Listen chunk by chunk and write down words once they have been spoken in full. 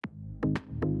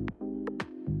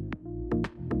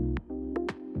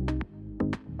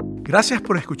Gracias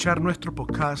por escuchar nuestro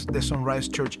podcast de Sunrise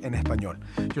Church en español.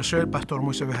 Yo soy el pastor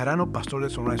Moisés Bejarano, pastor de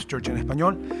Sunrise Church en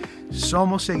español.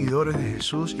 Somos seguidores de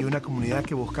Jesús y una comunidad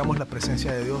que buscamos la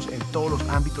presencia de Dios en todos los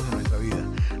ámbitos de nuestra vida.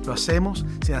 Lo hacemos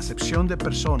sin acepción de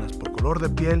personas, por color de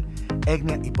piel,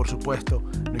 etnia y por supuesto,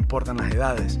 no importan las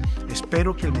edades.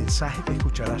 Espero que el mensaje que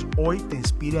escucharás hoy te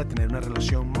inspire a tener una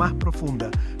relación más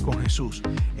profunda con Jesús.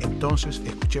 Entonces,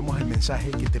 escuchemos el mensaje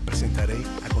que te presentaré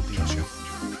a continuación.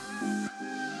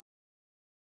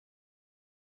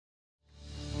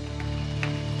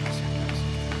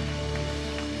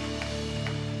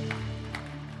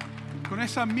 Con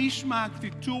esa misma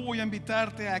actitud voy a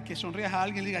invitarte a que sonrías a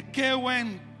alguien y diga: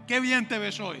 qué bien te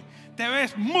ves hoy. Te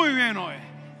ves muy bien hoy.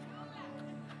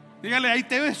 Dígale ahí: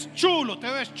 te ves chulo, te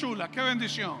ves chula. Qué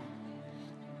bendición.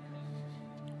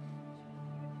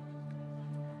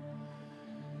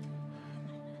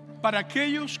 Para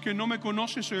aquellos que no me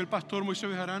conocen, soy el pastor Moisés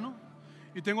Bejarano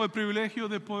y tengo el privilegio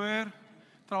de poder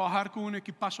trabajar con un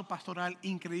equipazo pastoral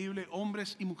increíble,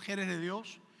 hombres y mujeres de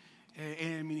Dios,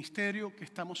 en el ministerio que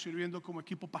estamos sirviendo como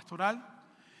equipo pastoral.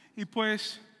 Y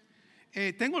pues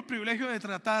tengo el privilegio de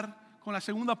tratar con la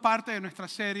segunda parte de nuestra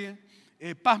serie,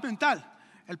 Paz Mental.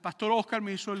 El pastor Oscar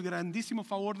me hizo el grandísimo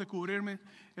favor de cubrirme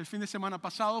el fin de semana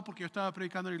pasado porque yo estaba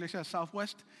predicando en la iglesia de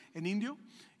Southwest en Indio,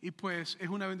 y pues es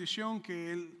una bendición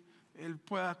que él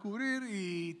pueda cubrir,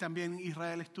 y también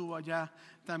Israel estuvo allá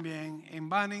también en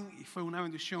Banning y fue una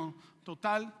bendición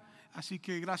total. Así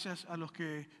que gracias a los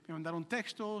que me mandaron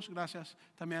textos, gracias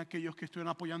también a aquellos que estuvieron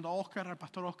apoyando a Oscar, al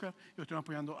pastor Oscar, y estuvieron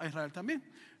apoyando a Israel también.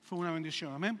 Fue una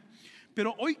bendición, amén.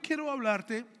 Pero hoy quiero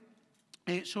hablarte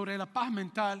sobre la paz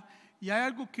mental, y hay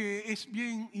algo que es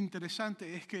bien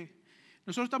interesante, es que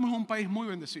nosotros estamos en un país muy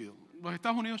bendecido. Los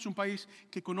Estados Unidos es un país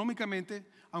que económicamente,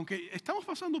 aunque estamos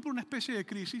pasando por una especie de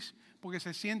crisis, porque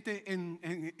se siente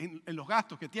en los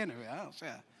gastos que tiene, ¿verdad? O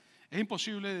sea, es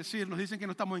imposible decir, nos dicen que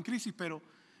no estamos en crisis, pero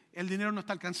el dinero no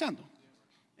está alcanzando.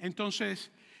 Entonces,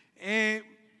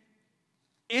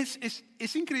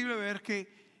 es increíble ver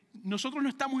que nosotros no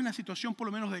estamos en la situación, por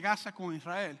lo menos de Gaza con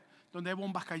Israel, donde hay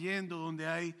bombas cayendo, donde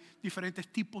hay diferentes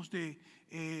tipos de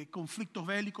conflictos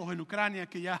bélicos en Ucrania,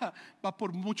 que ya va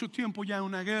por mucho tiempo ya en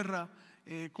una guerra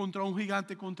contra un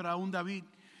gigante, contra un David.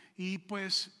 Y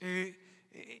pues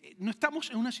no estamos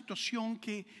en una situación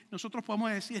que nosotros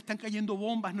podamos decir están cayendo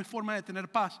bombas, no hay forma de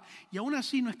tener paz. Y aún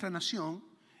así nuestra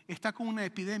nación está con una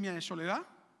epidemia de soledad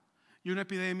y una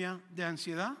epidemia de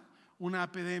ansiedad, una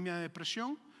epidemia de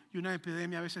depresión y una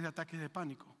epidemia a veces de ataques de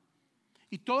pánico.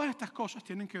 Y todas estas cosas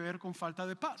tienen que ver con falta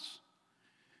de paz.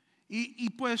 Y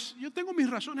pues yo tengo mis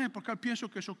razones de por qué pienso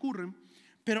que eso ocurre,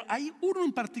 pero hay uno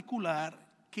en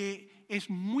particular que es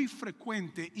muy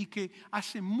frecuente y que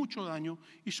hace mucho daño,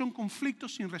 y son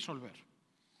conflictos sin resolver.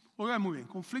 Oigan muy bien,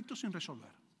 conflictos sin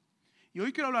resolver. Y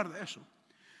hoy quiero hablar de eso.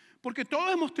 Porque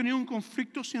todos hemos tenido un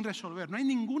conflicto sin resolver. No hay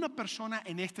ninguna persona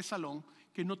en este salón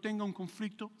que no tenga un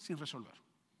conflicto sin resolver.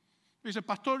 Dice: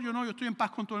 pastor, yo estoy en paz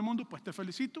con todo el mundo. Pues te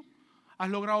felicito. Has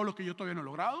logrado lo que yo todavía no he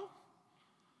logrado.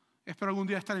 Espero algún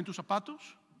día estar en tus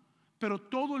zapatos. Pero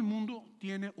todo el mundo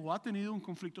tiene o ha tenido un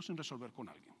conflicto sin resolver con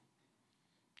alguien.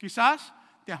 Quizás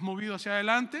te has movido hacia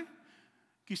adelante.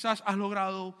 Quizás has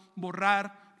logrado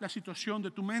borrar la situación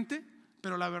de tu mente.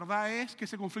 Pero la verdad es que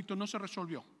ese conflicto no se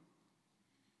resolvió.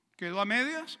 Quedó a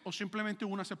medias, o simplemente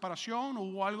hubo una separación o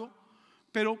hubo algo.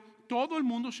 Pero todo el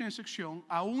mundo, sin excepción,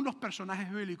 aún los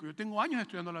personajes bíblicos. Yo tengo años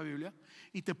estudiando la Biblia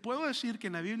y te puedo decir que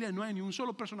en la Biblia no hay ni un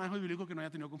solo personaje bíblico que no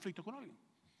haya tenido conflicto con alguien.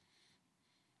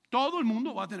 Todo el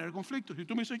mundo va a tener conflictos. Si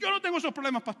tú me dices: yo no tengo esos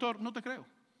problemas, pastor, no te creo.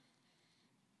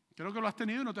 Creo que lo has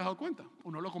tenido y no te has dado cuenta o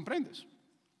no lo comprendes.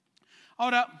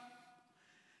 Ahora,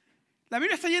 la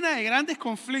Biblia está llena de grandes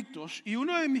conflictos, y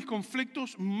uno de mis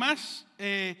conflictos más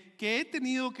que he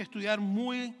tenido que estudiar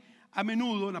muy a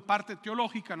menudo en la parte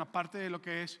teológica, en la parte de lo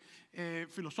que es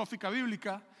filosófica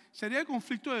bíblica, sería el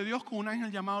conflicto de Dios con un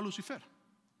ángel llamado Lucifer,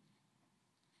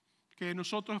 que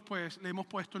nosotros pues le hemos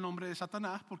puesto el nombre de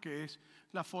Satanás porque es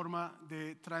la forma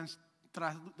de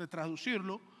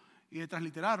traducirlo y de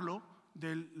transliterarlo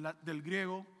del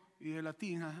griego y de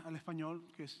latín al español,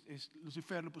 que es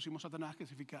Lucifer. Le pusimos Satanás, que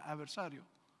significa adversario.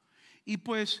 Y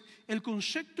pues el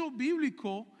concepto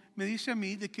bíblico me dice a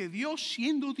mí de que Dios,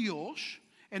 siendo Dios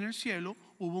en el cielo,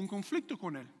 hubo un conflicto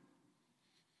con él.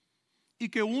 Y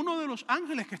que uno de los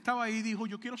ángeles que estaba ahí dijo: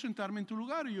 yo quiero sentarme en tu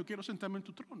lugar y yo quiero sentarme en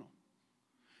tu trono.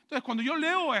 Entonces, cuando yo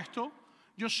leo esto,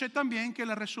 yo sé también que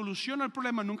la resolución al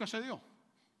problema nunca se dio.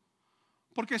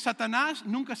 Porque Satanás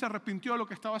nunca se arrepintió de lo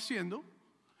que estaba haciendo.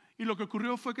 Y lo que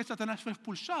ocurrió fue que Satanás fue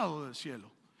expulsado del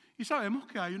cielo. Y sabemos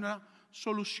que hay una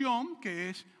solución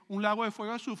que es un lago de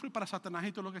fuego y azufre para Satanás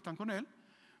y todos los que están con él.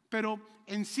 Pero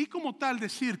en sí como tal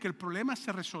decir que el problema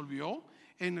se resolvió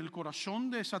en el corazón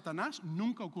de Satanás,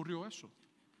 nunca ocurrió eso.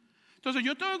 Entonces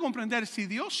yo tengo que comprender, si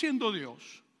Dios siendo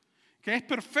Dios, que es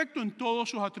perfecto en todos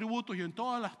sus atributos y en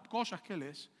todas las cosas que Él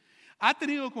es, ha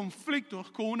tenido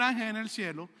conflictos con un ángel en el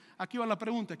cielo, aquí va la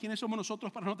pregunta, ¿quiénes somos nosotros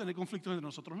para no tener conflictos entre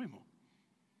nosotros mismos?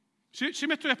 ¿Sí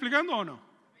me estoy explicando o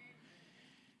no?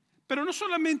 Pero no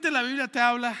solamente la Biblia te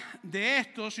habla de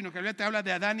esto, sino que la Biblia te habla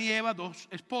de Adán y Eva, dos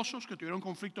esposos que tuvieron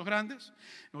conflictos grandes.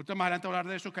 Ahorita más adelante hablar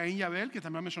de eso, Caín y Abel, que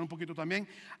también me suena un poquito también.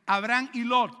 Abraham y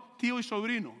Lot, tío y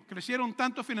sobrino, crecieron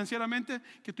tanto financieramente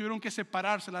que tuvieron que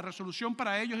separarse. La resolución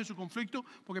para ellos de su conflicto,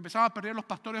 porque empezaban a perder los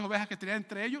pastores ovejas que tenían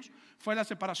entre ellos, fue la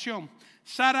separación.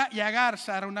 Sara y Agar,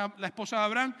 la esposa de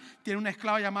Abraham, tiene una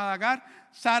esclava llamada Agar.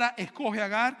 Sara escoge a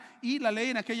Agar y la ley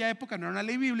en aquella época no era una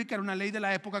ley bíblica, era una ley de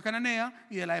la época cananea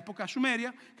y de la época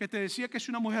sumeria, que te decía que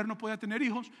si una mujer no podía tener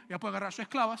hijos, ella podía agarrar a su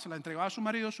esclava, se la entregaba a su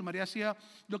marido hacía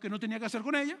lo que no tenía que hacer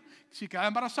con ella. Si quedaba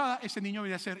embarazada, ese niño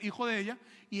venía a ser hijo de ella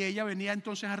y ella venía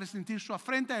entonces a resentir su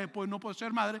afrenta de no poder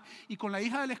ser madre, y con la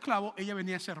hija del esclavo ella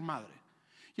venía a ser madre.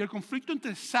 Y el conflicto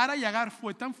entre Sara y Agar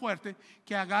fue tan fuerte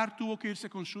que Agar tuvo que irse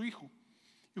con su hijo.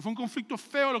 Y fue un conflicto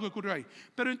feo lo que ocurrió ahí.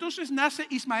 Pero entonces nace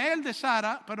Ismael de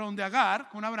Agar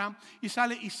con Abraham, y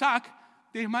sale Isaac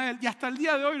de Ismael. Y hasta el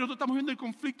día de hoy nosotros estamos viendo el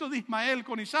conflicto de Ismael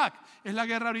con Isaac. Es la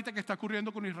guerra ahorita que está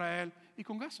ocurriendo con Israel y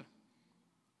con Gaza.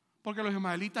 Porque los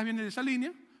ismaelitas vienen de esa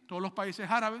línea, todos los países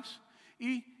árabes,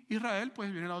 y Israel pues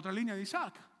viene de la otra línea de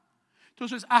Isaac.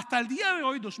 Entonces hasta el día de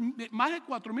hoy, más de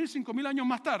 4.000, 5.000 años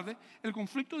más tarde, el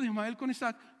conflicto de Ismael con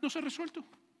Isaac no se ha resuelto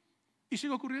y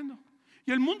sigue ocurriendo.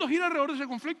 Y el mundo gira alrededor de ese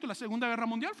conflicto. La Segunda Guerra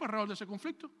Mundial fue alrededor de ese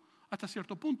conflicto, hasta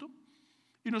cierto punto.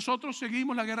 Y nosotros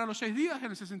seguimos la guerra de los 6 días,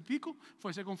 en el 60 y pico, fue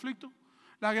ese conflicto.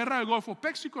 La guerra del Golfo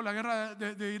Pérsico, la guerra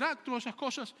de Irak, todas esas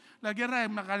cosas, la guerra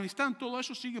de Afganistán, todo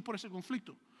eso sigue por ese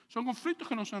conflicto. Son conflictos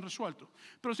que no se han resuelto.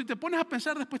 Pero si te pones a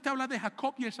pensar, después te habla de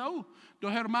Jacob y Esaú,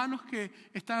 dos hermanos que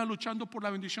están luchando por la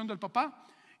bendición del papá.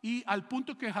 Y al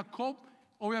punto que Jacob,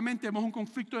 obviamente vemos un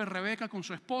conflicto de Rebeca con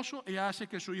su esposo. Ella hace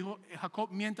que su hijo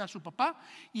Jacob mienta a su papá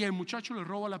y el muchacho le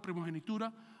roba la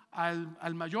primogenitura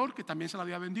al mayor, que también se la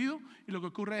había vendido. Y lo que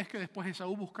ocurre es que después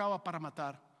Esaú buscaba para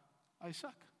matar a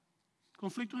Isaac.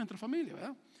 Conflictos entre familias,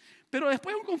 ¿verdad? Pero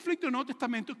después un conflicto en el Nuevo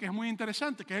Testamento que es muy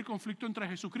interesante, que es el conflicto entre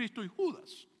Jesucristo y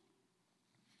Judas.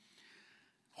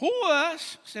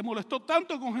 Judas se molestó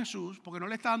tanto con Jesús porque no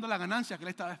le estaba dando la ganancia que le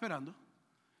estaba esperando,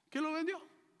 que lo vendió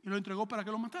y lo entregó para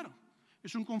que lo mataran.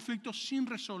 Es un conflicto sin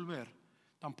resolver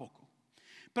tampoco.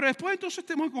 Pero después entonces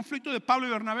tenemos el conflicto de Pablo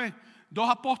y Bernabé, dos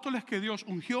apóstoles que Dios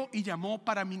ungió y llamó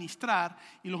para ministrar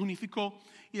y los unificó.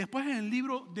 Y después en el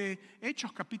libro de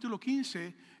Hechos capítulo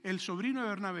 15, el sobrino de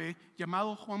Bernabé,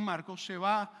 llamado Juan Marcos, se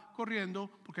va corriendo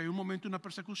porque hay un momento de una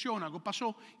persecución, algo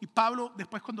pasó. Y Pablo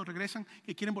después, cuando regresan,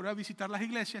 que quieren volver a visitar las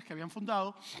iglesias que habían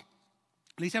fundado,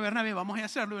 le dice a Bernabé, vamos a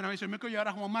hacerlo. Y Bernabé dice, yo me quiero llevar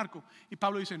a Juan Marcos. Y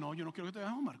Pablo dice, no, yo no quiero que te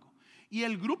vayas a Juan Marcos. Y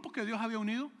el grupo que Dios había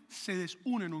unido se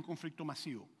desune en un conflicto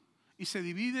masivo. Y se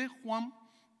divide Juan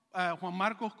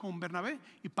Marcos con Bernabé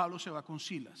y Pablo se va con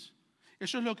Silas.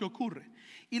 Eso es lo que ocurre.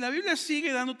 Y la Biblia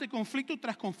sigue dándote conflictos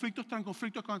tras conflictos, tras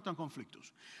conflictos, tras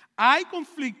conflictos. Hay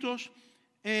conflictos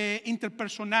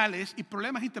interpersonales y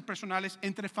problemas interpersonales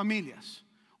entre familias.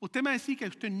 Usted me va a decir que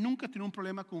usted nunca tiene un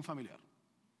problema con un familiar.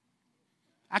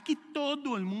 Aquí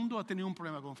todo el mundo ha tenido un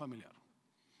problema con un familiar.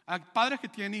 Hay padres que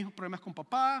tienen problemas con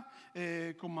papá,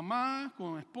 con mamá,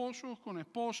 con esposos, con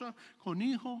esposas, con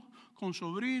hijos, con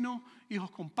sobrinos, hijos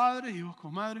con padres, hijos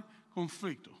con madres.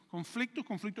 Conflictos.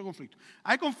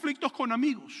 Hay conflictos con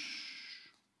amigos.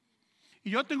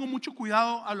 Y yo tengo mucho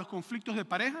cuidado a los conflictos de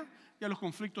pareja y a los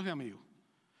conflictos de amigos.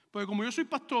 Porque como yo soy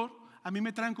pastor, a mí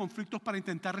me traen conflictos para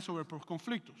intentar resolver los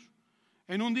conflictos.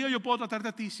 En un día yo puedo tratarte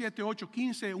a ti 7, 8,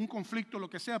 15, un conflicto, lo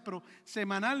que sea, pero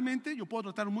semanalmente yo puedo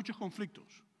tratar muchos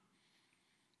conflictos.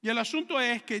 Y el asunto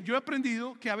es que yo he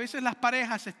aprendido que a veces las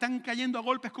parejas se están cayendo a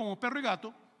golpes como perro y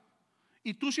gato,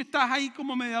 y tú, si estás ahí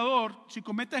como mediador, si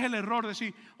cometes el error de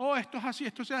decir, oh, esto es así,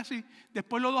 esto es así,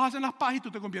 después los dos hacen las paces y tú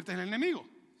te conviertes en el enemigo.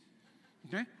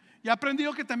 ¿Okay? Y he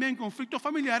aprendido que también en conflictos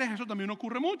familiares eso también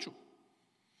ocurre mucho.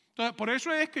 Entonces, por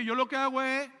eso es que yo lo que hago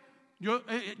es, yo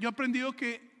he aprendido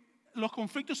que los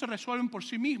conflictos se resuelven por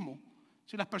sí mismos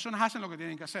si las personas hacen lo que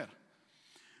tienen que hacer.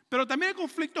 Pero también hay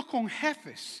conflictos con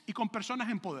jefes y con personas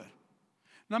en poder.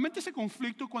 Normalmente ese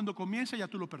conflicto cuando comienza ya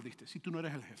tú lo perdiste, si tú no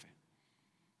eres el jefe.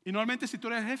 Y normalmente si tú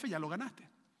eres el jefe ya lo ganaste.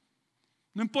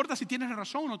 No importa si tienes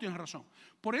razón o no tienes razón.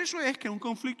 Por eso es que en un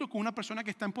conflicto con una persona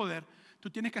que está en poder, tú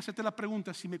tienes que hacerte la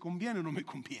pregunta si me conviene o no me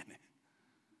conviene.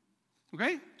 ¿Ok?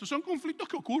 Entonces son conflictos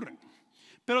que ocurren.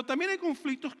 Pero también hay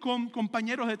conflictos con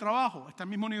compañeros de trabajo, está al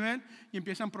mismo nivel y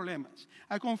empiezan problemas.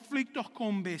 Hay conflictos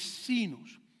con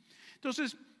vecinos.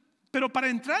 Entonces, pero para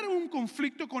entrar en un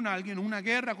conflicto con alguien, una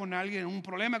guerra con alguien, un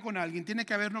problema con alguien, tiene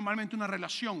que haber normalmente una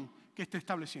relación que esté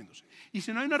estableciéndose. Y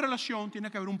si no hay una relación,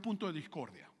 tiene que haber un punto de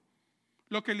discordia,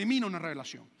 lo que elimina una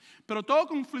relación. Pero todo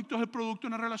conflicto es el producto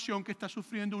de una relación que está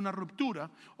sufriendo una ruptura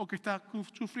o que está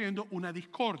sufriendo una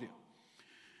discordia.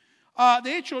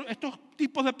 De hecho, estos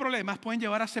tipos de problemas pueden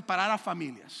llevar a separar a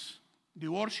familias,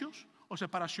 divorcios o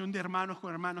separación de hermanos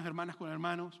con hermanos, hermanas con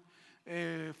hermanos,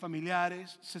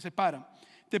 familiares, se separan.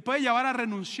 Te puede llevar a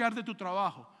renunciar de tu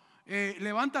trabajo.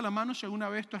 Levanta la mano si alguna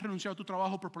vez tú has renunciado a tu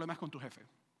trabajo por problemas con tu jefe.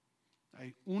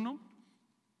 Hay 1,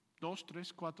 2,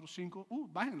 3, 4, 5.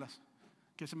 Bájenlas,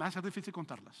 que se me hace difícil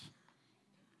contarlas.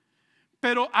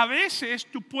 Pero a veces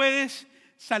tú puedes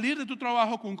salir de tu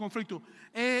trabajo con un conflicto.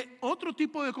 Otro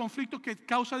tipo de conflicto que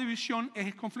causa división es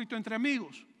el conflicto entre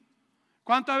amigos.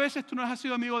 ¿Cuántas veces tú no has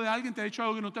sido amigo de alguien, te ha dicho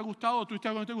algo que no te ha gustado o tú hiciste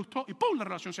algo que no te gustó y ¡pum! La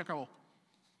relación se acabó?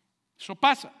 Eso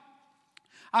pasa.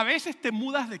 A veces te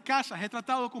mudas de casas. He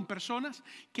tratado con personas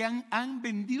que han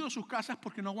vendido sus casas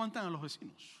porque no aguantan a los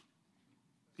vecinos.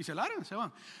 Y se largan, se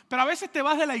van. Pero a veces te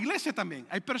vas de la iglesia también.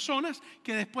 Hay personas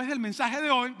que después del mensaje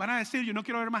de hoy van a decir, yo no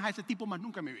quiero ver más a ese tipo más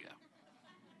nunca en mi vida.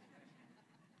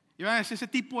 Y van a decir, ese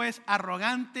tipo es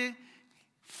arrogante,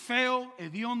 feo,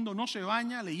 hediondo, no se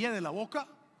baña, le hiede la boca,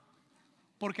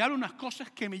 porque habla unas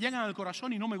cosas que me llegan al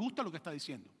corazón y no me gusta lo que está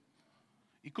diciendo.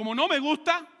 Y como no me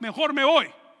gusta, mejor me voy.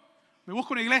 Me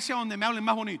busco una iglesia donde me hablen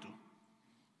más bonito.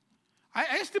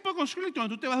 Hay ese tipo de conflicto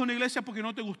donde tú te vas de una iglesia porque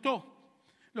no te gustó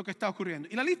lo que está ocurriendo.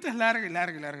 Y la lista es larga y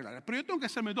larga y larga y larga. Pero yo tengo que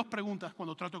hacerme 2 preguntas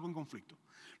cuando trato con conflicto.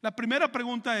 La primera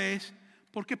pregunta es,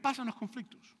 ¿por qué pasan los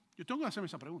conflictos? Yo tengo que hacerme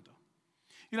esa pregunta.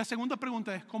 Y la segunda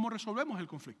pregunta es, ¿cómo resolvemos el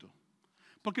conflicto?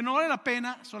 Porque no vale la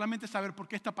pena solamente saber por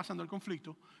qué está pasando el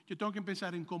conflicto. Yo tengo que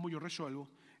pensar en cómo yo resuelvo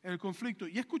el conflicto.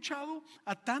 Y he escuchado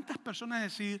a tantas personas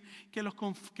decir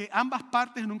que ambas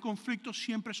partes en un conflicto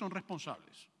siempre son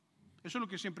responsables. Eso es lo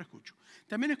que siempre escucho.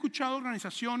 También he escuchado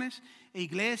organizaciones,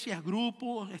 iglesias,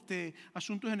 grupos,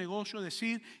 asuntos de negocio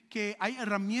decir que hay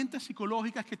herramientas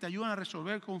psicológicas que te ayudan a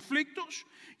resolver conflictos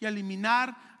y a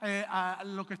eliminar a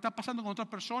lo que está pasando con otra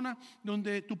persona,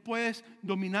 donde tú puedes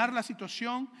dominar la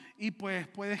situación y pues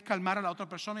puedes calmar a la otra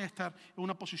persona y estar en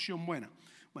una posición buena.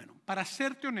 Bueno, para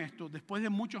serte honesto, después de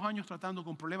muchos años tratando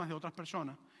con problemas de otras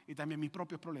personas y también mis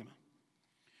propios problemas,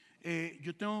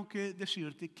 yo tengo que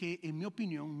decirte que en mi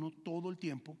opinión no todo el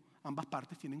tiempo ambas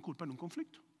partes tienen culpa en un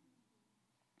conflicto.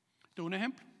 Tengo un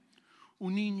ejemplo.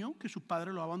 Un niño que su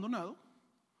padre lo ha abandonado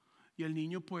y el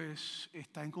niño pues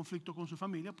está en conflicto con su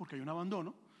familia porque hay un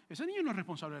abandono. Ese niño no es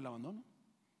responsable del abandono.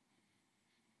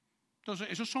 Entonces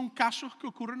esos son casos que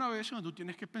ocurren a veces donde tú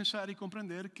tienes que pensar y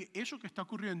comprender que eso que está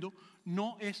ocurriendo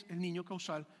no es el niño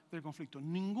causal del conflicto.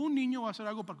 Ningún niño va a hacer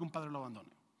algo para que un padre lo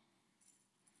abandone.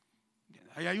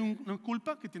 Ahí hay una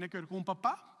culpa que tiene que ver con un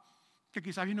papá, que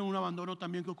quizás vino de un abandono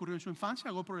también que ocurrió en su infancia,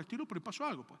 algo por el estilo, pero pasó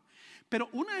algo. Pues. Pero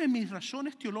una de mis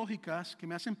razones teológicas que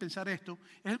me hacen pensar esto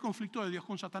es el conflicto de Dios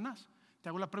con Satanás. Te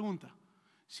hago la pregunta.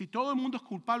 Si todo el mundo es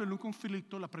culpable en un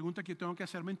conflicto, la pregunta que tengo que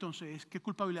hacerme entonces es ¿qué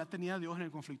culpabilidad tenía Dios en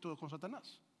el conflicto con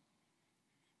Satanás?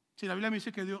 Si la Biblia me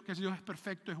dice que Dios es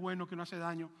perfecto, es bueno, que no hace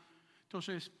daño,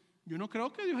 entonces yo no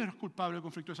creo que Dios es culpable del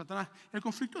conflicto de Satanás. El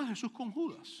conflicto de Jesús con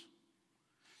Judas.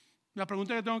 La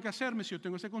pregunta que tengo que hacerme, si yo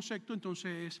tengo ese concepto,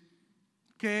 entonces es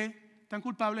 ¿qué tan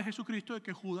culpable es Jesucristo de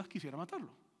que Judas quisiera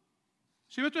matarlo?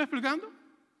 ¿Sí me estoy explicando?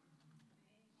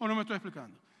 ¿O no me estoy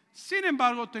explicando? Sin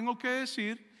embargo, tengo que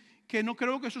decir que no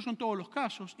creo que esos son todos los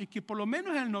casos y que por lo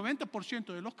menos en el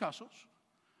 90% de los casos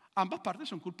ambas partes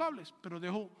son culpables, pero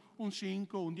dejo un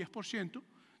 5 o un 10%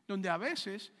 donde a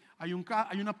veces hay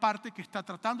una parte que está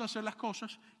tratando de hacer las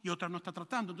cosas y otra no está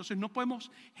tratando. Entonces no podemos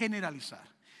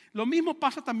generalizar. Lo mismo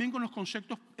pasa también con los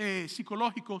conceptos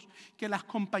psicológicos que las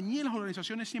compañías y las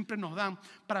organizaciones siempre nos dan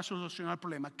para solucionar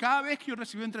problemas. Cada vez que yo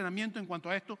recibo entrenamiento en cuanto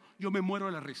a esto, yo me muero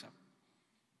de la risa.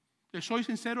 Les soy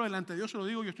sincero delante de Dios, se lo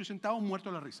digo, yo estoy sentado muerto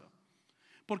de la risa.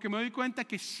 Porque me doy cuenta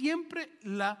que siempre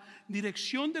la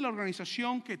dirección de la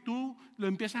organización que tú lo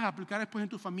empiezas a aplicar después en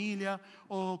tu familia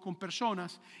o con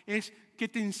personas es que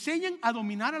te enseñan a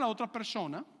dominar a la otra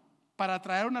persona para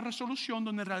traer una resolución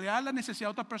donde en realidad la necesidad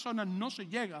de otra persona no se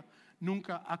llega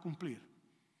nunca a cumplir.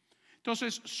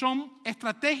 Entonces son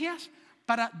estrategias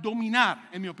para dominar,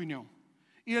 en mi opinión.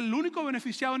 Y el único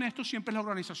beneficiado en esto siempre es la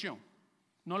organización,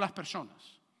 no las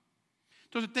personas.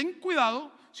 Entonces ten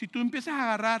cuidado si tú empiezas a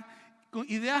agarrar con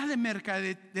ideas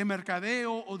de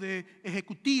mercadeo o de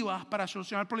ejecutivas para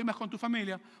solucionar problemas con tu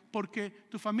familia, porque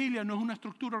tu familia no es una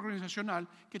estructura organizacional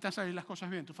que te hace salir las cosas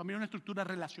bien. Tu familia es una estructura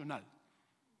relacional.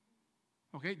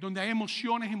 ¿Okay? Donde hay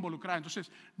emociones involucradas.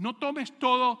 Entonces, no tomes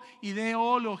todo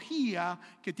ideología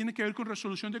que tiene que ver con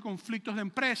resolución de conflictos de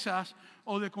empresas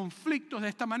o de conflictos de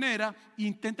esta manera e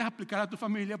intentes aplicar a tu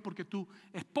familia porque tu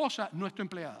esposa no es tu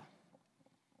empleada.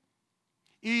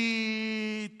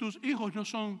 Y tus hijos no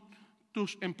son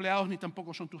tus empleados ni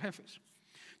tampoco son tus jefes.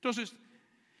 Entonces,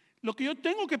 lo que yo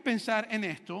tengo que pensar en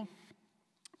esto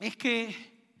es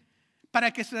que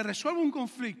para que se resuelva un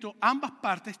conflicto, ambas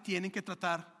partes tienen que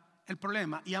tratar el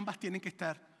problema y ambas tienen que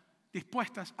estar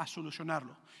dispuestas a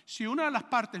solucionarlo. Si una de las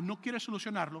partes no quiere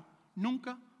solucionarlo,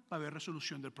 nunca va a haber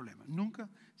resolución del problema. Nunca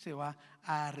se va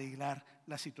a arreglar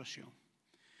la situación.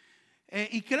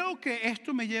 Y creo que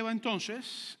esto me lleva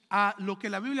entonces a lo que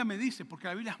la Biblia me dice, porque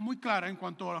la Biblia es muy clara en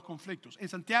cuanto a los conflictos. En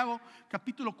Santiago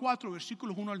capítulo 4,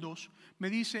 versículos 1 al 2, me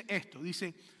dice esto.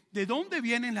 Dice, ¿de dónde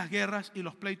vienen las guerras y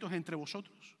los pleitos entre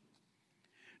vosotros?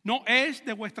 ¿No es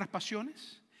de vuestras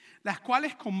pasiones, las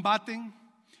cuales combaten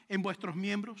en vuestros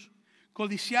miembros?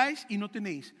 Codiciáis y no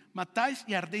tenéis, matáis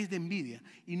y ardéis de envidia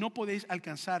y no podéis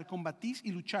alcanzar, combatís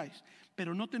y lucháis,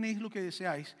 pero no tenéis lo que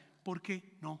deseáis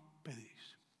porque no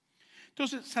pedís.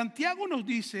 Entonces, Santiago nos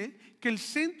dice que el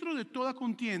centro de toda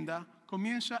contienda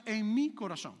comienza en mi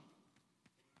corazón,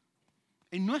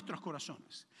 en nuestros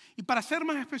corazones. Y para ser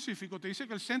más específico, te dice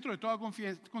que el centro de toda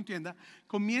contienda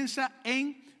comienza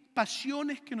en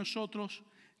pasiones que nosotros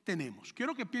tenemos.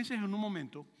 Quiero que pienses en un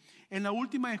momento en la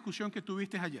última discusión que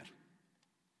tuviste ayer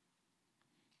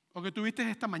o que tuviste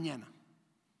esta mañana,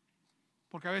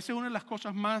 porque a veces una de las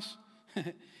cosas más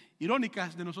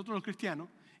irónicas de nosotros los cristianos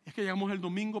es que llegamos el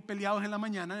domingo peleados en la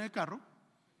mañana en el carro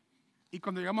y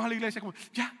cuando llegamos a la iglesia como,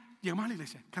 ya, llegamos a la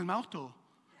iglesia, calmados todos,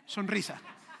 sonrisa.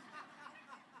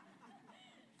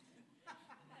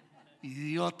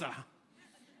 Idiota,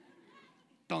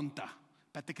 tonta,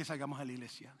 espérate que salgamos a la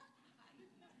iglesia.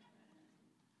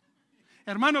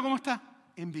 Hermano, ¿cómo está?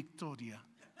 En victoria.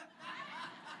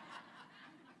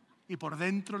 Y por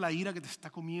dentro la ira que te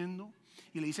está comiendo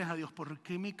y le dices a Dios, ¿por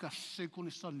qué me casé con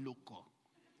ese loco?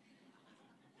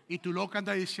 Y tu loca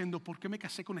anda diciendo, ¿por qué me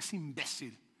casé con ese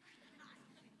imbécil?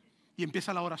 Y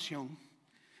empieza la oración.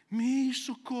 Mi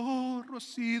socorro ha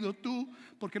sido tú.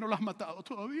 ¿Por qué no lo has matado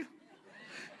todavía?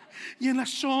 Y en las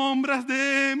sombras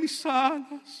de mis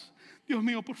alas, Dios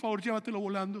mío, por favor, llévatelo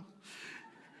volando.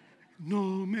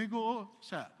 No me gozo. O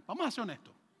sea, vamos a ser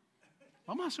honestos.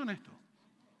 Vamos a ser honestos.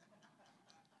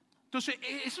 Entonces,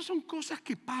 esas son cosas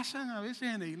que pasan a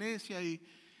veces en la iglesia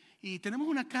y tenemos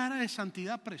una cara de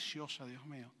santidad preciosa, Dios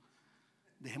mío.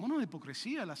 Dejémonos de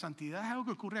hipocresía. La santidad es algo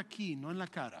que ocurre aquí, no en la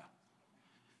cara.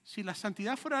 Si la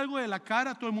santidad fuera algo de la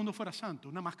cara, todo el mundo fuera santo.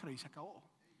 Una máscara y se acabó.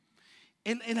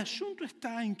 El asunto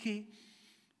está en que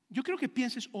yo quiero que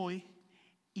pienses hoy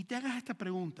y te hagas esta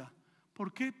pregunta.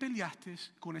 ¿Por qué peleaste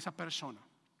con esa persona?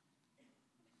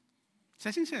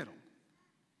 Sé sincero.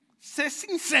 Sé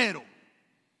sincero.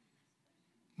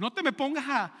 No te me pongas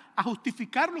a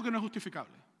justificar lo que no es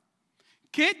justificable.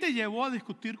 ¿Qué te llevó a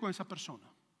discutir con esa persona?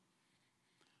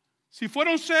 Si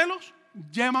fueron celos,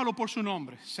 llámalo por su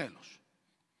nombre, celos.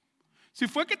 Si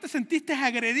fue que te sentiste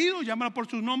agredido, llámalo por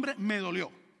su nombre, me dolió.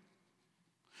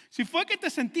 Si fue que te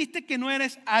sentiste que no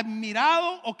eres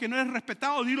admirado o que no eres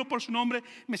respetado, dilo por su nombre,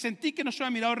 me sentí que no soy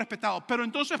admirado y respetado. Pero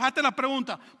entonces hazte la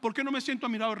pregunta, ¿por qué no me siento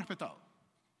admirado y respetado?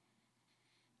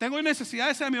 Tengo necesidad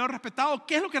de ser admirado y respetado.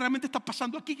 ¿Qué es lo que realmente está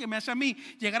pasando aquí que me hace a mí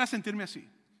llegar a sentirme así?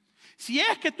 Si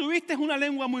es que tuviste una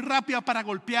lengua muy rápida para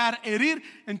golpear,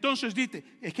 herir, entonces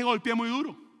dite, es que golpeé muy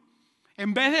duro.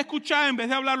 En vez de escuchar, en vez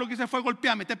de hablar, lo que hice fue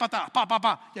golpear, meter patadas,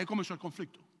 y ahí comenzó el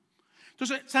conflicto.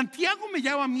 Entonces, Santiago me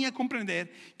lleva a mí a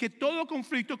comprender que todo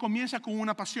conflicto comienza con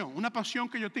una pasión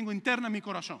que yo tengo interna en mi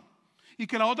corazón y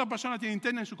que la otra persona tiene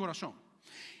interna en su corazón.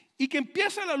 Y que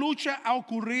empieza la lucha a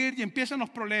ocurrir y empiezan los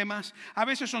problemas. A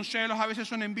veces son celos, a veces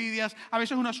son envidias, a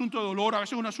veces es un asunto de dolor, a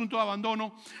veces es un asunto de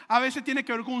abandono. A veces tiene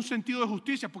que ver con un sentido de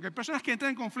justicia, porque hay personas que entran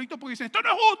en conflicto porque dicen, esto no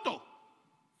es justo.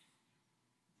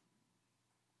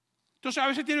 Entonces a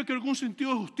veces tiene que ver con un sentido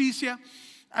de justicia,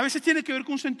 a veces tiene que ver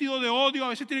con un sentido de odio, a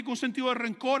veces tiene que ver con un sentido de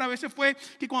rencor. A veces fue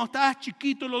que cuando estabas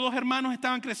chiquito los dos hermanos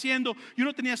estaban creciendo y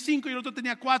uno tenía 5 y el otro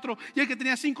tenía 4 y el que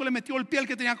tenía 5 le metió el pie al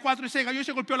que tenía 4 y se cayó y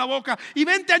se golpeó la boca y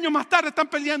 20 años más tarde están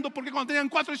peleando porque cuando tenían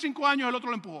 4 y 5 años el otro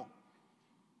lo empujó.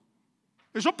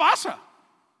 Eso pasa.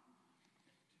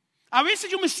 A veces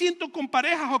yo me siento con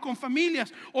parejas o con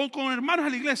familias o con hermanos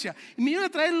de la iglesia y me vienen a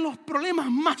traer los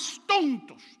problemas más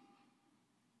tontos.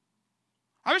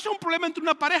 A veces un problema entre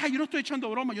una pareja, yo no estoy echando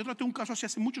broma, yo traté un caso así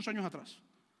hace muchos años atrás.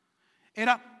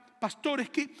 Era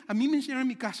pastores que a mí me enseñaron en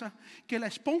mi casa que la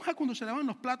esponja cuando se lavan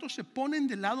los platos se ponen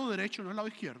del lado derecho, no del lado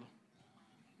izquierdo.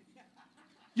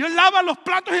 Y él lava los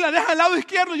platos y la deja al lado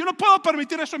izquierdo. Yo no puedo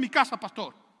permitir eso en mi casa,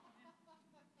 pastor.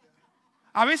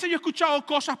 A veces yo he escuchado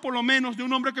cosas por lo menos de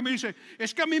un hombre que me dice,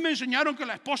 es que a mí me enseñaron que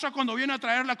la esposa cuando viene a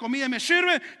traer la comida y me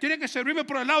sirve, tiene que servirme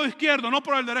por el lado izquierdo, no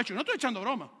por el derecho. No estoy echando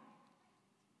broma.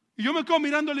 Y yo me quedo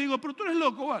mirando y le digo, pero tú eres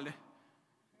loco, ¿vale?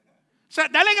 O sea,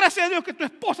 dale gracias a Dios que tu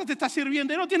esposa te está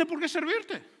sirviendo y no tiene por qué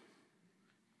servirte.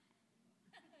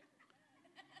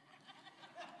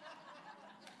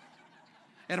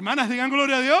 Hermanas, digan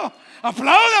gloria a Dios.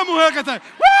 Aplaudan a la mujer que está aquí.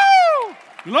 ¡Woo!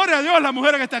 Gloria a Dios, la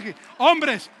mujer que está aquí.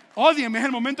 Hombres, ódienme, es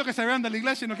el momento que se vean de la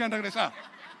iglesia y no quieran regresar.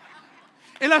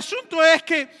 El asunto es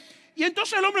que, y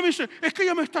entonces el hombre me dice, es que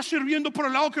ella me está sirviendo por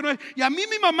el lado que no es. Y a mí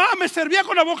mi mamá me servía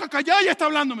con la boca callada y está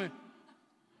hablándome.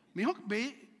 Me dijo,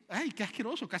 ve, ay, qué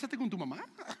asqueroso, cásate con tu mamá.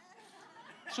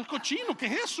 Eso es cochino, ¿qué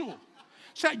es eso? O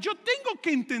sea, yo tengo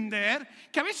que entender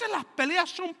que a veces las peleas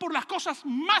son por las cosas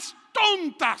más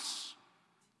tontas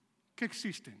que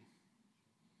existen.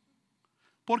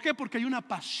 ¿Por qué? Porque hay una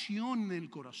pasión en el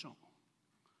corazón.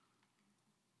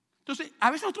 Entonces, a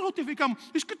veces nosotros justificamos,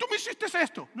 es que tú me hiciste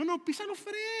esto. No, pisa los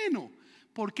frenos.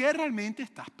 ¿Por qué realmente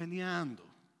estás peleando?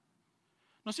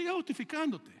 No sigas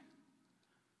justificándote.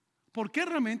 ¿Por qué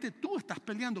realmente tú estás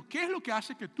peleando? ¿Qué es lo que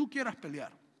hace que tú quieras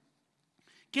pelear?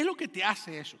 ¿Qué es lo que te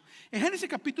hace eso? En Génesis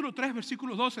capítulo 3,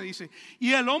 versículo 12 dice,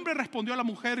 y el hombre respondió a la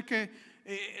mujer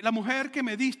que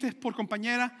me diste por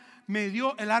compañera, me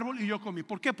dio el árbol y yo comí.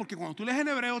 ¿Por qué? Porque cuando tú lees en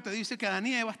hebreo te dice que Adán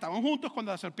y Eva estaban juntos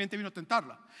cuando la serpiente vino a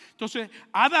tentarla. Entonces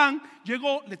Adán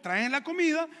llegó, le traen la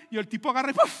comida y el tipo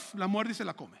agarra y ¡puf!, la muerde y se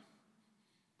la come.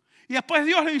 Y después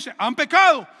Dios le dice, han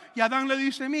pecado. Y Adán le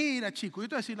dice, mira chico, yo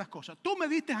te voy a decir las cosas. Tú me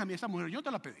diste a mí esa mujer, yo te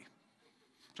la pedí.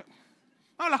 O sea,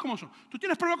 hablas como son. Tú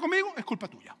tienes problema conmigo, es culpa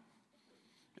tuya.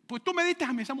 Pues tú me diste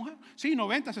a mí esa mujer. Sí,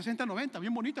 90, 60, 90,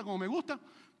 bien bonita como me gusta.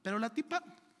 Pero la tipa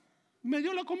me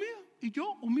dio la comida y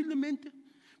yo humildemente,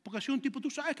 porque soy un tipo, tú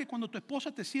sabes que cuando tu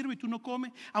esposa te sirve y tú no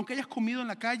comes, aunque hayas comido en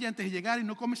la calle antes de llegar y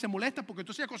no comes, se molesta porque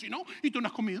entonces ella cocinó y tú no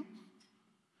has comido.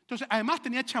 Entonces, además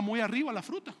tenía chamoy arriba la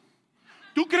fruta.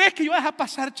 ¿Tú crees que yo voy a dejar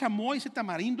pasar chamoy, ese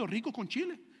tamarindo rico con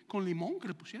chile, con limón que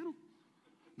le pusieron?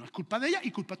 No es culpa de ella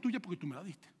y culpa tuya porque tú me la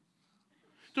diste.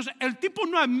 Entonces, el tipo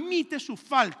no admite su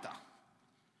falta.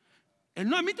 Él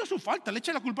no admite su falta, le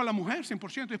echa la culpa a la mujer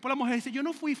 100%. Y después la mujer dice, yo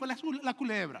no fui, fue la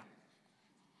culebra.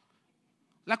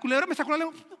 La culebra me sacó la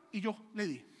lengua y yo le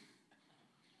di.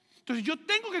 Entonces yo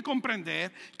tengo que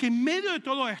comprender que en medio de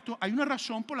todo esto hay una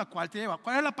razón por la cual te lleva.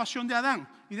 ¿Cuál es la pasión de Adán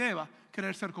y de Eva?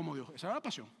 Querer ser como Dios. Esa es la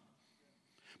pasión.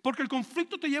 Porque el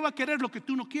conflicto te lleva a querer lo que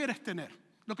tú no quieres tener,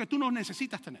 lo que tú no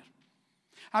necesitas tener.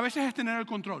 A veces es tener el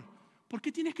control. ¿Por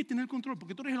qué tienes que tener el control?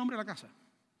 Porque tú eres el hombre de la casa.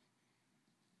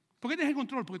 ¿Por qué tienes el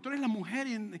control? Porque tú eres la mujer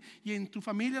y en tu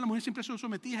familia la mujer siempre se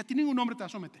sometida. A ti ningún hombre te va a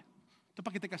someter. Entonces,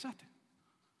 ¿para qué te casaste?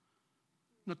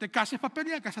 No te cases para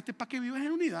pelear, casaste para que vivas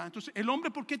en unidad. Entonces, el hombre,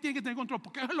 ¿por qué tiene que tener control?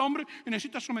 Porque es el hombre y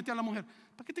necesita someter a la mujer.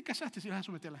 ¿Para qué te casaste si vas a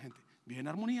someter a la gente? Vive en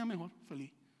armonía mejor,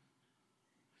 feliz.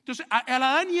 Entonces,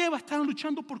 Adán y Eva estaban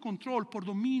luchando por control, por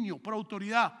dominio, por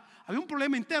autoridad. Había un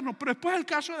problema interno, pero después el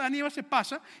caso de Adán y Eva se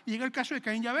pasa y llega el caso de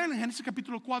Caín y Abel. En Génesis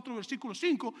capítulo 4, versículo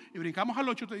 5, y brincamos al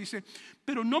 8, te dice,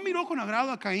 pero no miró con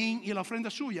agrado a Caín y a la ofrenda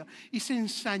suya, y se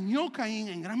ensañó Caín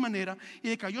en gran manera, y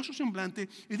decayó su semblante,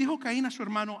 y dijo Caín a su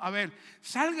hermano Abel,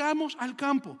 salgamos al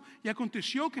campo. Y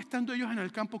aconteció que estando ellos en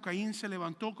el campo, Caín se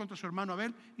levantó contra su hermano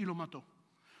Abel y lo mató.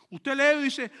 Usted lee y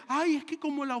dice, ay, es que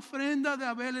como la ofrenda de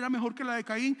Abel era mejor que la de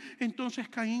Caín, entonces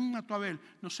Caín mató a Abel.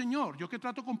 No, señor, yo que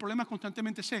trato con problemas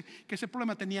constantemente sé que ese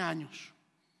problema tenía años.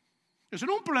 Eso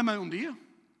no es un problema de un día.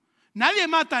 Nadie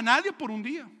mata a nadie por un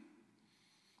día.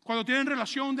 Cuando tienen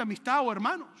relación de amistad o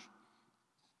hermanos.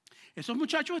 Esos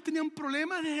muchachos tenían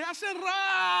problemas desde hace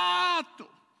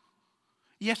rato.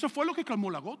 Y eso fue lo que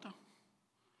calmó la gota.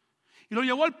 Y lo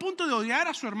llevó al punto de odiar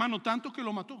a su hermano tanto que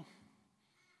lo mató.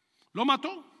 Lo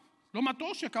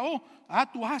mató, se acabó.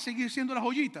 Tú vas a seguir siendo la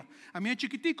joyita. A mí de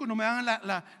chiquitico no me dan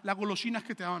las golosinas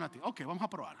que te daban a ti. Ok, vamos a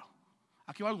probarlo.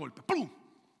 Aquí va el golpe. ¡Pum!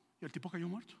 Y el tipo cayó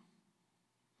muerto.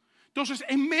 Entonces,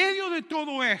 en medio de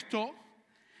todo esto,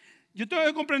 yo tengo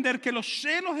que comprender que los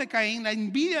celos de Caín, la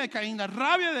envidia de Caín, la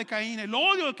rabia de Caín, el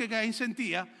odio que Caín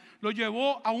sentía, lo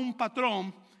llevó a un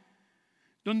patrón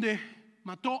donde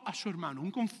mató a su hermano.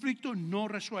 Un conflicto no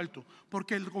resuelto.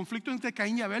 Porque el conflicto entre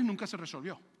Caín y Abel nunca se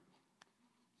resolvió.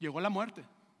 Llegó la muerte.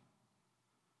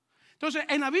 Entonces,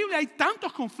 en la Biblia hay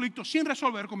tantos conflictos sin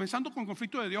resolver, comenzando con el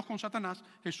conflicto de Dios con Satanás,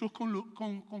 Jesús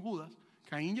con Judas,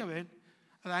 Caín y Abel,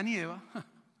 Adán y Eva.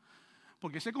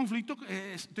 Porque ese conflicto,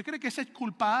 ¿usted cree que esa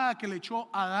culpada que le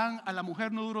echó Adán a la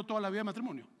mujer no duró toda la vida de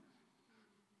matrimonio?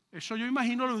 Eso yo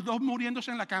imagino los dos muriéndose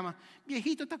en la cama.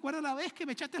 Viejito, ¿te acuerdas la vez que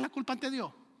me echaste la culpa ante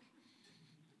Dios?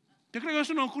 Yo creo que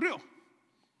eso no ocurrió.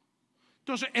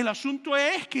 Entonces, el asunto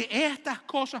es que estas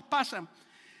cosas pasan.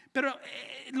 Pero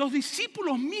los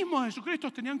discípulos mismos de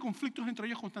Jesucristo tenían conflictos entre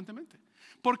ellos constantemente.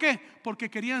 ¿Por qué? Porque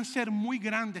querían ser muy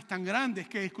grandes, tan grandes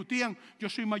que discutían, yo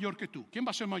soy mayor que tú, ¿quién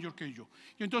va a ser mayor que yo?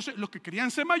 Y entonces los que querían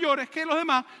ser mayores que los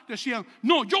demás decían,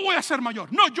 no, yo voy a ser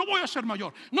mayor, no, yo voy a ser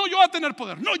mayor, no, yo voy a tener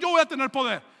poder, no, yo voy a tener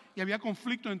poder. Y había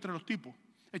conflictos entre los tipos,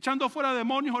 echando afuera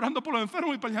demonios, orando por los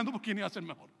enfermos y peleando por quién iba a ser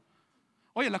mejor.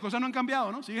 Oye, las cosas no han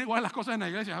cambiado, ¿no? Siguen igual las cosas en la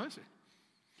iglesia a veces.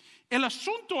 El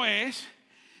asunto es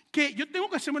que yo tengo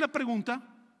que hacerme la pregunta,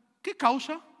 ¿qué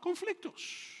causa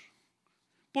conflictos?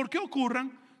 ¿Por qué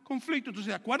ocurran conflictos? Entonces,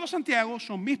 de acuerdo a Santiago,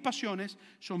 son mis pasiones,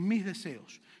 son mis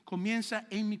deseos. Comienza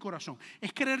en mi corazón.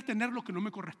 Es querer tener lo que no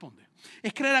me corresponde.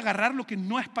 Es querer agarrar lo que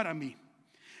no es para mí.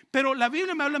 Pero la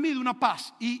Biblia me habla a mí de una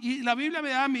paz. Y la Biblia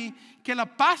me da a mí que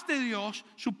la paz de Dios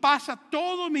supasa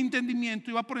todo mi entendimiento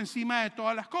y va por encima de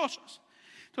todas las cosas.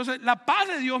 Entonces, la paz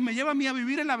de Dios me lleva a mí a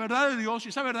vivir en la verdad de Dios y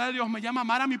esa verdad de Dios me llama a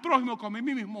amar a mi prójimo como a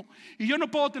mí mismo. Y yo no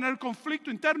puedo tener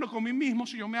conflicto interno con mí mismo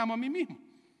si yo me amo a mí mismo.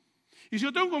 Y si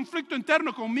yo tengo un conflicto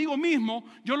interno conmigo mismo,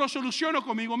 yo lo soluciono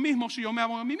conmigo mismo si yo me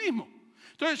amo a mí mismo.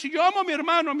 Entonces, si yo amo a mi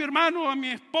hermano, a mi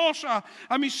esposa,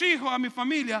 a mis hijos, a mi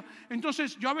familia,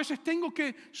 entonces yo a veces tengo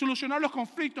que solucionar los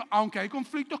conflictos, aunque hay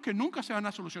conflictos que nunca se van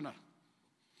a solucionar.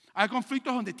 Hay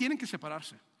conflictos donde tienen que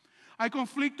separarse. Hay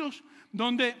conflictos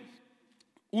donde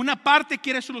una parte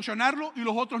quiere solucionarlo y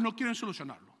los otros no quieren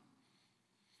solucionarlo.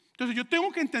 Entonces yo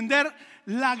tengo que entender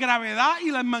la gravedad y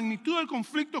la magnitud del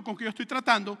conflicto con que yo estoy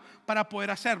tratando para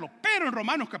poder hacerlo. Pero en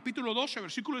Romanos capítulo 12,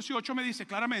 versículo 18 me dice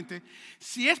claramente,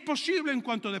 si es posible en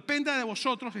cuanto dependa de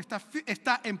vosotros,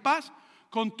 está en paz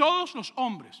con todos los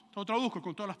hombres. Lo traduzco,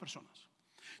 con todas las personas.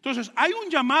 Entonces hay un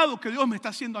llamado que Dios me está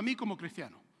haciendo a mí como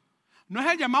cristiano. No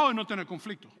es el llamado de no tener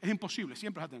conflicto, es imposible,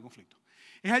 siempre vas a tener conflicto.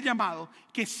 Es el llamado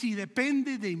que si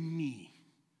depende de mí,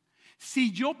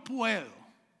 si yo puedo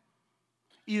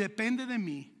y depende de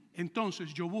mí,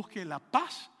 entonces yo busque la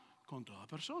paz con toda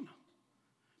persona.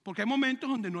 Porque hay momentos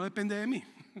donde no depende de mí.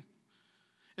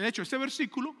 De hecho, ese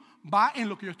versículo va en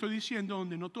lo que yo estoy diciendo,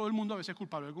 donde no todo el mundo a veces es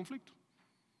culpable del conflicto.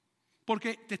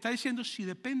 Porque te está diciendo si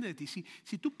depende de ti.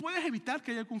 Si tú puedes evitar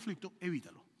que haya conflicto,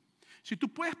 evítalo. Si tú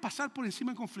puedes pasar por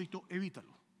encima del conflicto,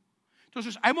 evítalo.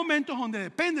 Entonces, hay momentos donde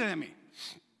depende de mí.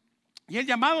 Y el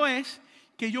llamado es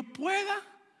que yo pueda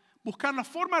buscar la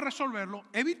forma de resolverlo,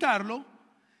 evitarlo.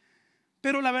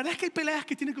 Pero la verdad es que hay peleas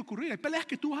que tienen que ocurrir. Hay peleas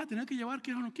que tú vas a tener que llevar,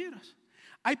 quieras o no quieras.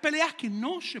 Hay peleas que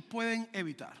no se pueden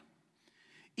evitar.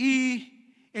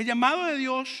 Y el llamado de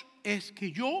Dios es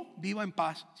que yo viva en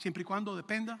paz siempre y cuando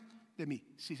dependa de mí.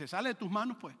 Si se sale de tus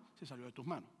manos, pues se salió de tus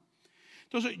manos.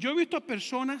 Entonces, yo he visto a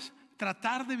personas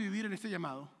tratar de vivir en este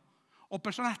llamado, o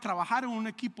personas trabajar en un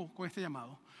equipo con este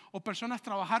llamado, o personas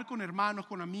trabajar con hermanos,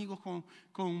 con amigos,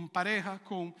 con parejas,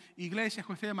 con iglesias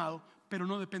con este llamado, pero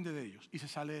no depende de ellos y se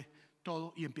sale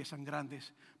todo y empiezan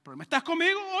grandes problemas. ¿Estás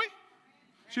conmigo hoy?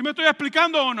 ¿Sí me estoy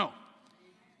explicando o no?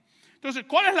 Entonces,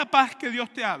 ¿cuál es la paz que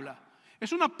Dios te habla?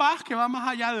 Es una paz que va más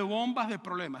allá de bombas, de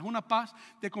problemas. Es una paz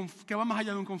que va más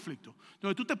allá de un conflicto,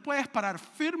 donde tú te puedes parar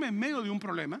firme en medio de un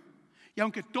problema. Y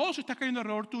aunque todo se está cayendo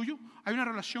alrededor tuyo, hay una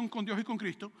relación con Dios y con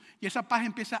Cristo. Y esa paz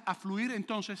empieza a fluir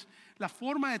entonces la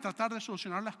forma de tratar de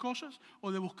solucionar las cosas o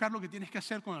de buscar lo que tienes que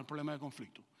hacer con el problema de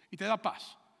conflicto. Y te da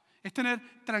paz. Es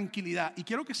tener tranquilidad. Y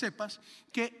quiero que sepas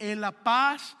que en la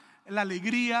paz, la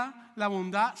alegría, la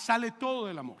bondad, sale todo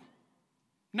del amor.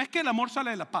 No es que el amor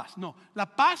sale de la paz. No,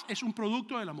 la paz es un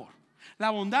producto del amor. La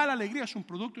bondad, la alegría es un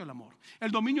producto del amor.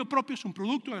 El dominio propio es un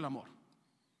producto del amor.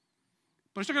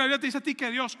 Por eso que la Biblia te dice a ti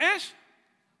que Dios es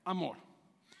amor.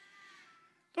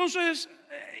 Entonces,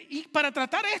 y para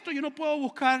tratar esto yo no puedo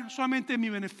buscar solamente mi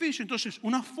beneficio. Entonces,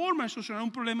 una forma de solucionar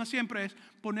un problema siempre es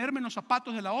ponerme en los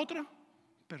zapatos de la otra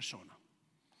persona.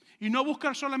 Y no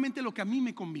buscar solamente lo que a mí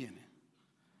me conviene.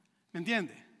 ¿Me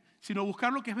entiendes? Sino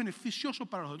buscar lo que es beneficioso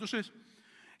para los otros. Entonces,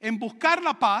 en buscar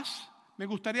la paz, me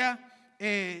gustaría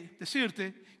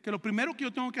decirte que lo primero que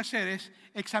yo tengo que hacer es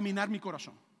examinar mi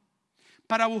corazón.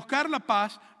 Para buscar la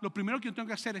paz, lo primero que yo tengo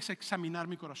que hacer es examinar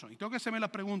mi corazón. Y tengo que hacerme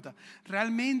la pregunta,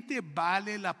 ¿realmente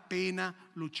vale la pena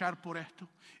luchar por esto?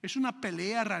 ¿Es una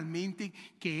pelea realmente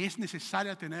que es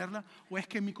necesaria tenerla? ¿O es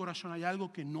que en mi corazón hay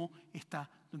algo que no está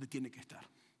donde tiene que estar?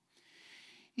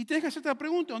 Y tienes que hacerte la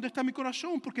pregunta, ¿dónde está mi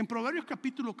corazón? Porque en Proverbios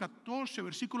capítulo 14,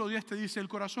 versículo 10 te dice, el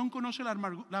corazón conoce la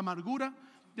amargura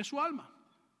de su alma.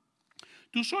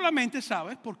 Tú solamente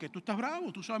sabes por qué tú estás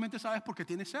bravo, tú solamente sabes por qué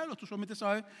tienes celos, tú solamente